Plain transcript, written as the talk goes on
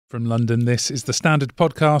From London, this is the Standard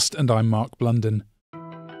Podcast, and I'm Mark Blunden.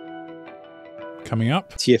 Coming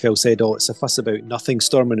up, TfL said, it's a fuss about nothing,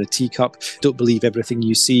 storm in a teacup. Don't believe everything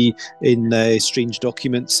you see in strange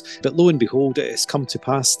documents. But lo and behold, it has come to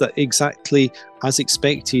pass that exactly as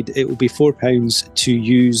expected, it will be £4 to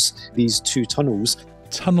use these two tunnels.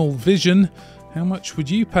 Tunnel vision. How much would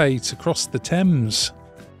you pay to cross the Thames?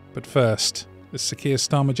 But first, as Sir Keir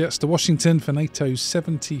Starmer jets to Washington for NATO's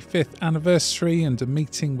 75th anniversary and a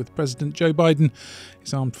meeting with President Joe Biden,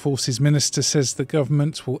 his Armed Forces Minister says the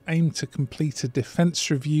government will aim to complete a defence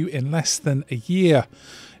review in less than a year.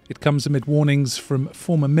 It comes amid warnings from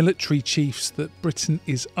former military chiefs that Britain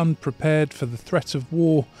is unprepared for the threat of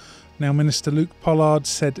war. Now, Minister Luke Pollard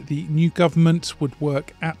said the new government would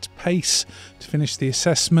work at pace to finish the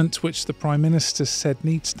assessment, which the Prime Minister said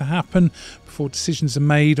needs to happen before decisions are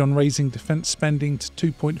made on raising defence spending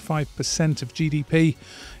to 2.5% of GDP.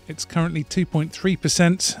 It's currently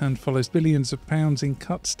 2.3% and follows billions of pounds in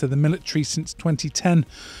cuts to the military since 2010,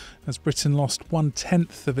 as Britain lost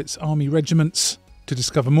 1/10 of its army regiments. To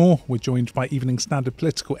discover more, we're joined by Evening Standard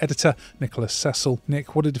political editor Nicholas Cecil.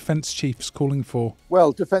 Nick, what are defence chiefs calling for?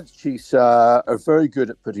 Well, defence chiefs are very good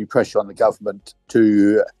at putting pressure on the government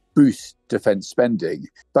to boost defence spending.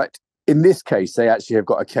 But in this case, they actually have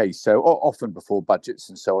got a case. So often before budgets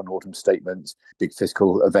and so on, autumn statements, big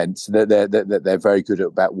fiscal events, they're very good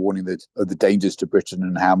about warning of the dangers to Britain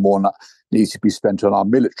and how more needs to be spent on our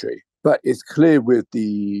military. But it's clear with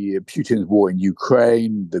the Putin's war in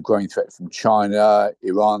Ukraine, the growing threat from China,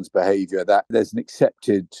 Iran's behaviour, that there's an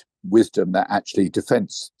accepted wisdom that actually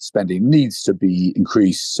defence spending needs to be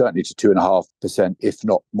increased, certainly to 2.5%, if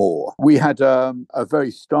not more. We had a very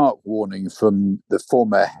stark warning from the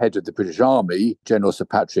former head of the British Army, General Sir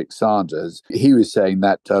Patrick Sanders. He was saying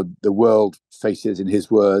that the world faces, in his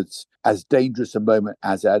words, as dangerous a moment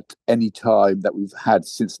as at any time that we've had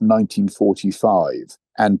since 1945.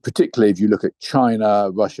 And particularly if you look at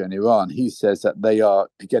China, Russia and Iran, he says that they are,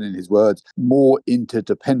 again in his words, more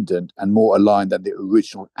interdependent and more aligned than the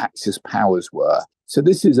original Axis powers were. So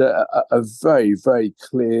this is a very, very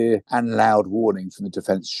clear and loud warning from the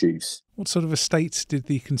defence chiefs. What sort of a state did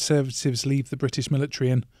the Conservatives leave the British military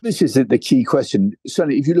in? This is the key question.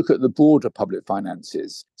 Certainly, if you look at the broader public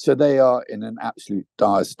finances, so they are in an absolute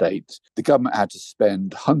dire state. The government had to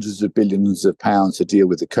spend hundreds of billions of pounds to deal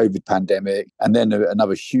with the COVID pandemic, and then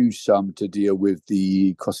another huge sum to deal with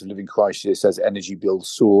the cost of living crisis as energy bills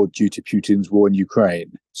soared due to Putin's war in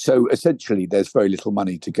Ukraine. So essentially, there's very little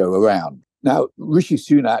money to go around. Now, Rishi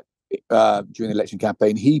Sunak, during the election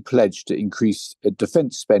campaign, he pledged to increase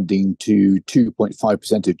defence spending to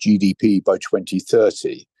 2.5% of GDP by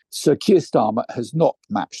 2030. Sir Keir Starmer has not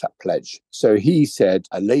matched that pledge. So he said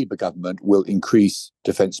a Labour government will increase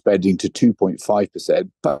defence spending to 2.5%,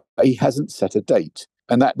 but he hasn't set a date.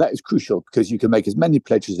 And that is crucial because you can make as many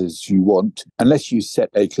pledges as you want. Unless you set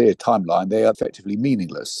a clear timeline, they are effectively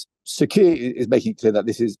meaningless. Sir Keir is making it clear that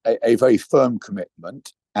this is a very firm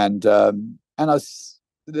commitment. And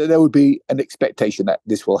there would be an expectation that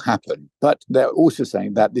this will happen. But they're also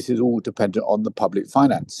saying that this is all dependent on the public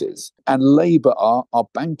finances. And Labour are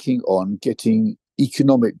banking on getting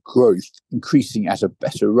economic growth increasing at a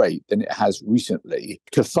better rate than it has recently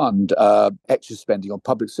to fund extra spending on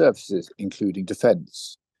public services, including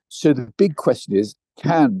defence. So the big question is,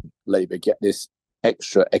 can Labour get this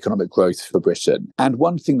extra economic growth for Britain? And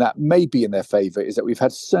one thing that may be in their favour is that we've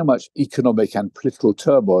had so much economic and political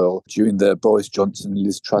turmoil during the Boris Johnson and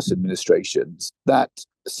Liz Truss administrations that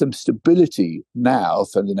some stability now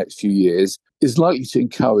for the next few years is likely to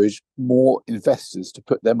encourage more investors to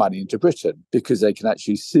put their money into Britain because they can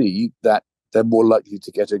actually see that they're more likely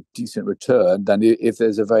to get a decent return than if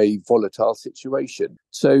there's a very volatile situation.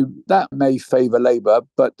 So that may favour Labour,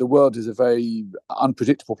 but the world is a very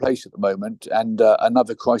unpredictable place at the moment, and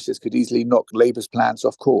another crisis could easily knock Labour's plans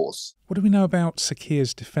off course. What do we know about Sir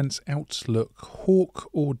Keir's defence outlook? Hawk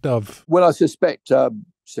or dove? Well, I suspect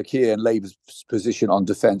Sir Keir and Labour's position on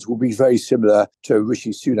defence will be very similar to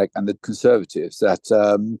Rishi Sunak and the Conservatives, that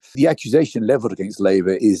the accusation levelled against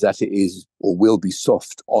Labour is that it is or will be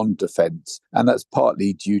soft on defence. And that's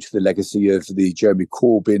partly due to the legacy of the Jeremy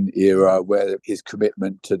Corbyn era, where his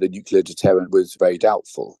commitment to the nuclear deterrent was very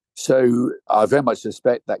doubtful. So I very much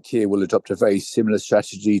suspect that Keir will adopt a very similar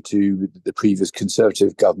strategy to the previous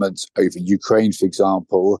Conservative governments over Ukraine, for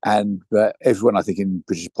example. And everyone, I think, in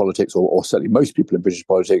British politics, or certainly most people in British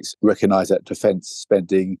politics, recognise that defence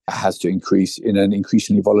spending has to increase in an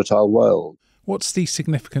increasingly volatile world. What's the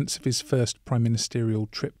significance of his first prime ministerial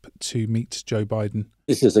trip to meet Joe Biden?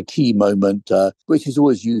 This is a key moment, which is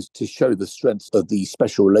always used to show the strength of the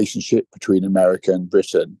special relationship between America and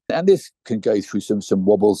Britain. And this can go through some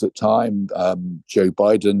wobbles at times. Joe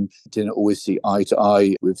Biden didn't always see eye to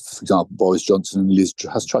eye with, for example, Boris Johnson and Liz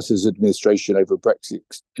Truss's administration over Brexit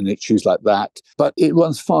and issues like that. But it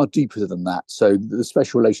runs far deeper than that. So the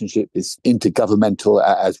special relationship is intergovernmental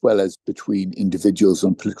as well as between individuals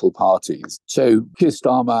and political parties. So Keir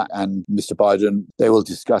Starmer and Mr. Biden, they will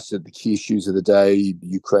discuss the key issues of the day: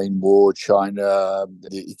 Ukraine war, China,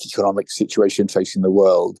 the economic situation facing the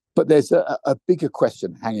world. But there's a bigger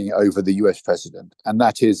question hanging over the US president, and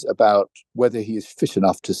that is about whether he is fit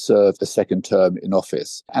enough to serve a second term in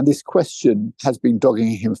office. And this question has been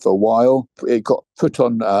dogging him for a while. It got put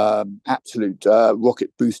on absolute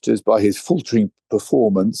rocket boosters by his faltering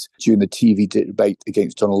performance during the TV debate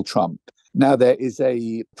against Donald Trump. Now, there is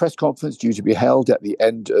a press conference due to be held at the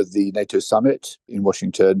end of the NATO summit in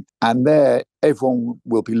Washington, and there everyone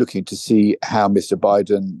will be looking to see how Mr.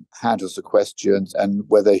 Biden handles the questions and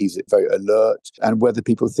whether he's very alert and whether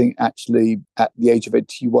people think actually at the age of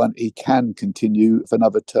 81 he can continue for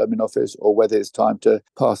another term in office, or whether it's time to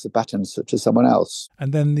pass the baton to someone else.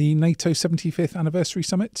 And then the NATO 75th anniversary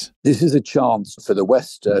summit? This is a chance for the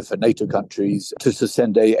West, for NATO countries, to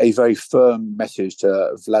send a very firm message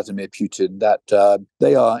to Vladimir Putin that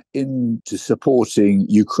they are into supporting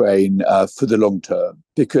Ukraine for the long term.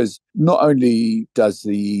 Because not only does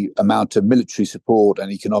the amount of military support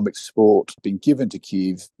and economic support being given to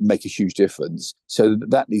Kyiv make a huge difference, so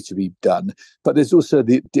that needs to be done, but there's also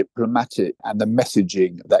the diplomatic and the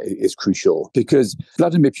messaging that is crucial. Because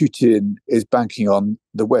Vladimir Putin is banking on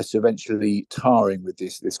the West eventually tiring with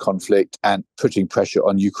this conflict and putting pressure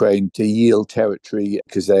on Ukraine to yield territory,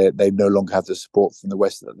 because they no longer have the support from the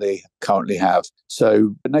West that they currently have.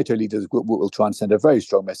 So the NATO leaders will try and send a very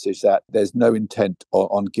strong message that there's no intent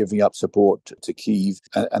on giving up support to Kyiv,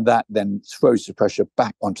 and that then throws the pressure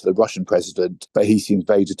back onto the Russian president. But he seems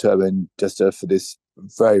very determined just for this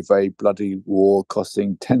very, very bloody war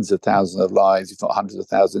costing tens of thousands of lives, if not hundreds of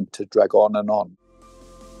thousands, to drag on and on.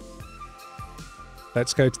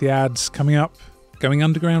 Let's go to the ads coming up. Going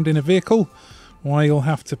underground in a vehicle? Why you'll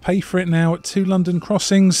have to pay for it now at 2 London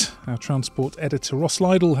crossings. Our transport editor Ross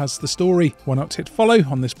Lydall has the story. Why not hit follow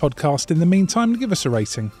on this podcast in the meantime and give us a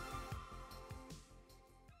rating?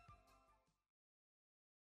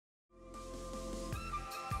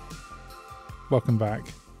 Welcome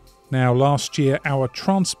back. Now, last year, our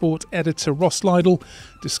transport editor Ross Lydall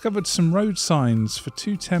discovered some road signs for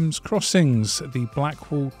 2 Thames crossings, the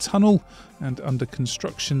Blackwall Tunnel and under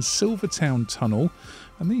construction Silvertown Tunnel,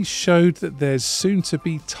 and these showed that there's soon to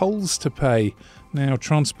be tolls to pay. Now,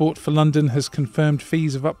 Transport for London has confirmed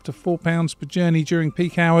fees of up to £4 per journey during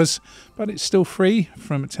peak hours, but it's still free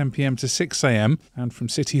from 10 p.m. to 6 a.m. And from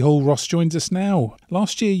City Hall, Ross joins us now.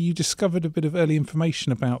 Last year, you discovered a bit of early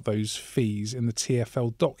information about those fees in the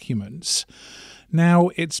TfL documents. Now,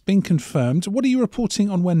 it's been confirmed. What are you reporting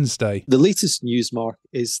on Wednesday? The latest news, Mark,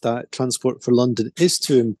 is that Transport for London is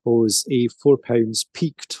to impose a £4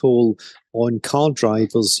 peak toll on car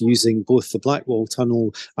drivers using both the Blackwall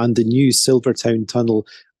Tunnel and the new Silvertown Tunnel,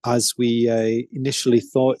 as we initially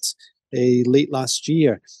thought late last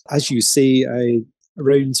year. As you say,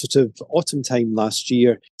 around sort of autumn time last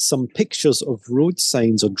year, some pictures of road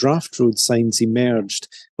signs or draft road signs emerged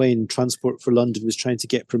when Transport for London was trying to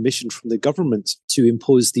get permission from the government to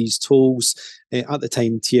impose these tolls. At the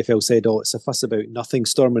time, TfL said, it's a fuss about nothing,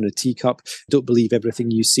 storm in a teacup, don't believe everything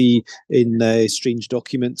you see in strange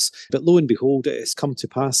documents. But lo and behold, it has come to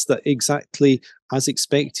pass that exactly as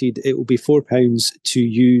expected, it will be £4 to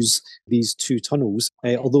use these 2 tunnels,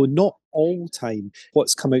 although not all time.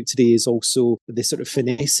 What's come out today is also the sort of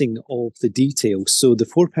finessing of the details. So the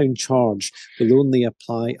 £4 charge will only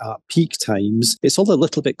apply at peak times. It's all a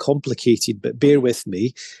little bit complicated, but bear with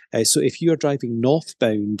me. So if you're driving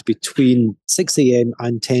northbound between 6 a.m.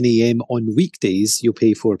 and 10 a.m. on weekdays, you'll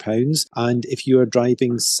pay £4. And if you are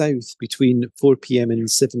driving south between 4 p.m.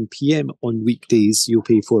 and 7 p.m. on weekdays, you'll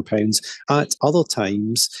pay £4. At other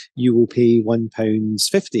times, you will pay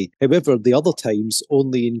 £1.50. However, the other times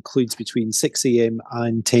only includes between 6 a.m.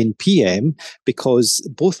 and 10 p.m. because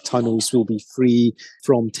both tunnels will be free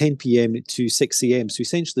from 10 p.m. to 6 a.m. So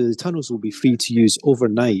essentially, the tunnels will be free to use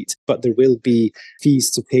overnight, but there will be fees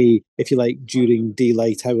to pay if you like, during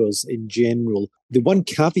daylight hours in general. The one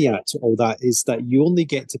caveat to all that is that you only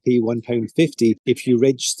get to pay £1.50 if you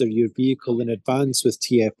register your vehicle in advance with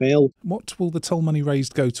TfL. What will the toll money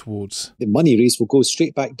raised go towards? The money raised will go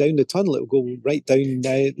straight back down the tunnel. It will go right down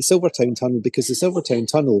the Silvertown Tunnel, because the Silvertown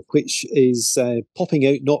Tunnel, which is popping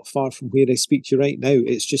out not far from where I speak to you right now,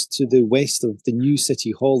 it's just to the west of the new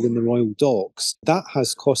City Hall in the Royal Docks. That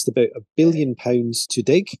has cost about £1 billion to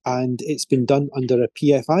dig, and it's been done under a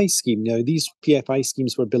PFI scheme. Now, these PFI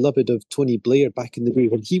schemes were beloved of Tony Blair back in the day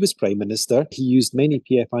when he was Prime Minister. He used many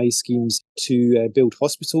PFI schemes to build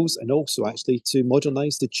hospitals and also actually to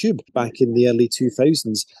modernise the tube back in the early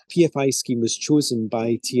 2000s. PFI scheme was chosen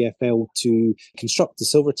by TfL to construct the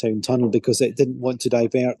Silvertown Tunnel because it didn't want to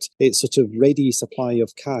divert its sort of ready supply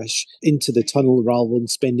of cash into the tunnel rather than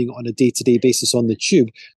spending it on a day-to-day basis on the tube.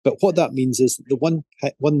 But what that means is the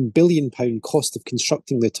 £1 billion cost of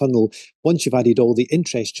constructing the tunnel, once you've added all the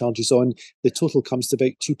interest charges on, the total comes to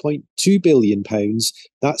about £2.2 billion.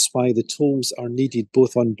 That's why the tolls are needed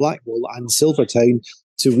both on Blackwall and Silvertown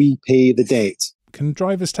to repay the debt. Can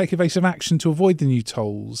drivers take evasive action to avoid the new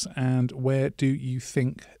tolls, and where do you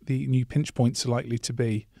think the new pinch points are likely to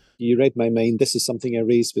be? You read my mind. This is something I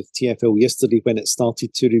raised with TfL yesterday when it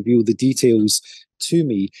started to reveal the details to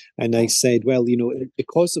me. And I said, well,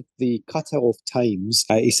 because of the cut-off times,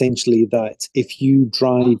 essentially that if you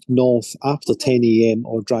drive north after 10 a.m.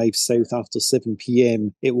 or drive south after 7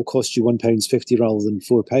 p.m, it will cost you £1.50 rather than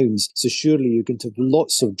 £4. So surely you're going to have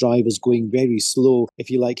lots of drivers going very slow,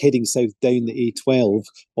 if you like, heading south down the A12,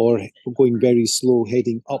 or going very slow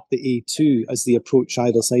heading up the A2 as they approach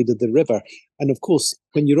either side of the river. And of course,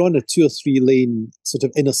 when you're on a 2 or 3 lane sort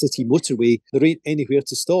of inner city motorway, there ain't anywhere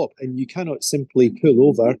to stop, and you cannot simply pull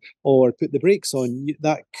over or put the brakes on.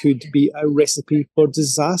 That could be a recipe for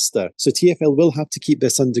disaster. So TfL will have to keep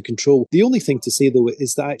this under control. The only thing to say, though,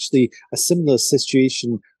 is that actually a similar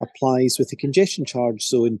situation applies with the congestion charge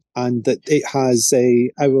zone, and that it has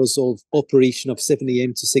hours of operation of 7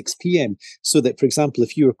 a.m. to 6 p.m. So that, for example,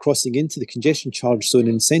 if you were crossing into the congestion charge zone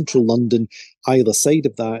in central London, either side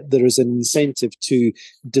of that, there is an incentive to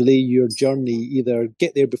delay your journey, either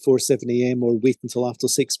get there before 7 a.m. or wait until after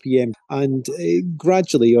 6 p.m. And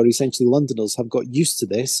gradually, or essentially, Londoners have got used to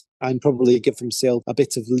this and probably give themselves a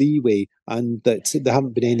bit of leeway, and that there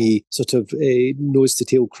haven't been any sort of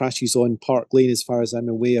nose-to-tail crashes on Park Lane, as far as I'm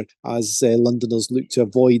aware, as Londoners look to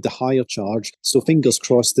avoid the higher charge. So fingers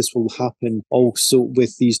crossed this will happen also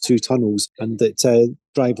with these two tunnels, and that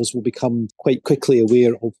drivers will become quite quickly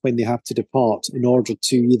aware of when they have to depart in order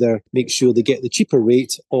to either make sure they get the cheaper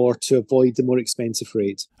rate or to avoid the more expensive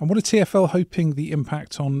rate. And what are TfL hoping the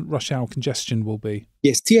impact on rush hour congestion will be?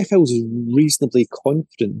 Yes, TfL is reasonably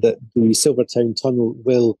confident that the Silvertown Tunnel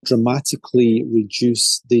will dramatically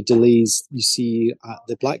reduce the delays you see at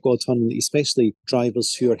the Blackwall Tunnel, especially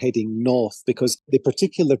drivers who are heading north, because the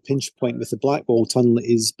particular pinch point with the Blackwall Tunnel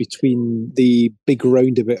is between the big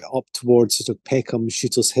roundabout up towards sort of Peckham,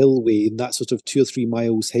 Shooters Hill way, and that sort of 2 or 3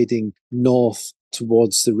 miles heading north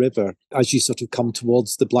towards the river. As you sort of come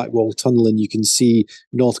towards the Blackwall Tunnel and you can see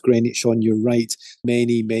North Greenwich on your right,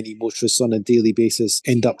 many motorists on a daily basis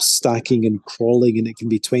end up stacking and crawling, and it can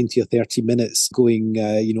be 20 or 30 minutes going,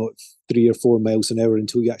 3 or 4 miles an hour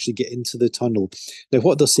until you actually get into the tunnel. Now,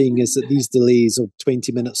 what they're saying is that these delays of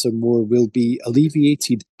 20 minutes or more will be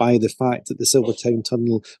alleviated by the fact that the Silvertown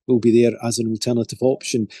Tunnel will be there as an alternative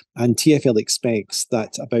option. And TfL expects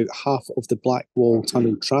that about half of the Blackwall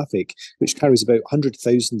Tunnel traffic, which carries about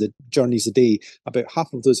 100,000 journeys a day, about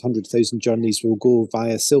half of those 100,000 journeys will go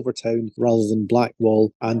via Silvertown rather than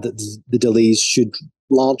Blackwall, and that the delays should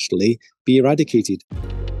largely be eradicated.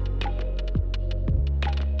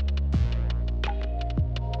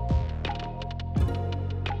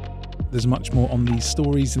 There's much more on these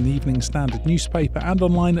stories in the Evening Standard newspaper and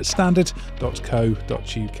online at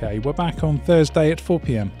standard.co.uk. We're back on Thursday at 4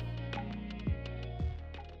 p.m.